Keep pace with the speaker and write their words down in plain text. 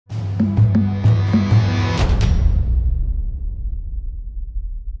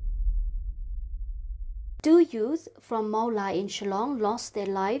youth from Mawlai in Shillong lost their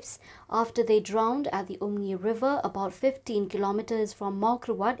lives after they drowned at the Umngi River about 15 kilometers from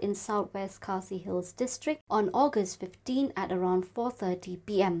Mawkyrwat in southwest Khasi Hills district on August 15 at around 4:30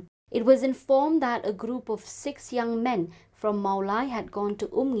 p.m. It was informed that a group of 6 young men from Mawlai had gone to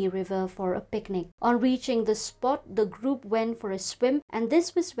Umngi River for a picnic. On reaching the spot, the group went for a swim, and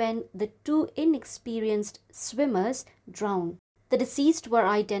this was when the 2 inexperienced swimmers drowned. The deceased were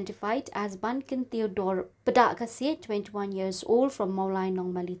identified as Bankin Theodore Khasi, 21 years old from Mawlai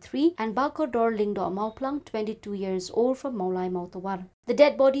Nongmali 3, and Bakodor Lingdo Mauplang, 22 years old from Mawlai Mautawar. The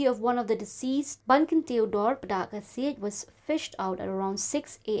dead body of one of the deceased, Bankin Theodore Khasi, was fished out at around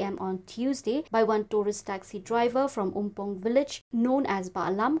 6 a.m. on Tuesday by one tourist taxi driver from Umpong village known as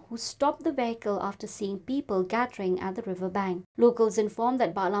Ba'alam, who stopped the vehicle after seeing people gathering at the river bank. Locals informed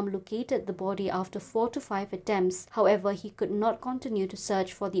that Ba'alam located the body after 4 to 5 attempts. However, he could not continue to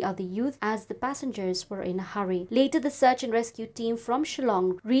search for the other youth as the passengers were in a hurry. Later, the search and rescue team from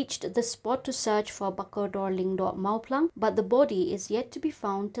Shillong reached the spot to search for Bakodor Lingdo Mauplang, but the body is yet to be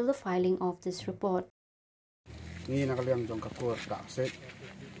found till the filing of this report. Ni nakaliang jong kakur tak set.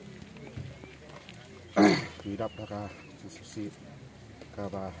 Hidup dah susi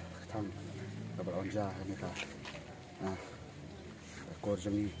kaba thang kaba onja ni ka. Kakur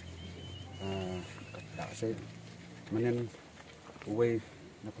jong ni tak set. Menen uwe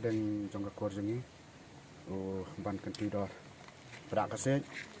nakaliang jong kakur jong ni. O ban kanti do tak set.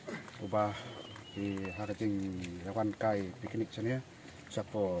 Ubah di hakating lawan kai piknik sini.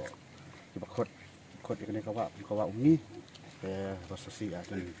 Siapa dibakot kot ikan kawa Umngi prosesi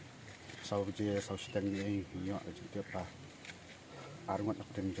akan sau je sau sedang ni nyo tiap pa arungat nak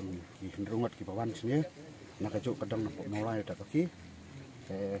den jong hinrungat ki bawan sini nak ajuk kadang nak Mawlai dak ki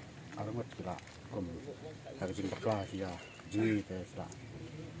arungat kila kum nak jing bakla sia ji sla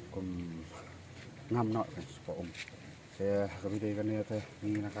kum ngam no po kabide kan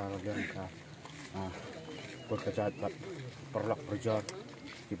ni nak lian ka kot kajat perlak berjat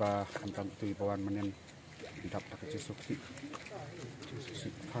tiba tentang itu ibawan menen tidak pakai suksi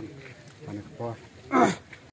pan panik po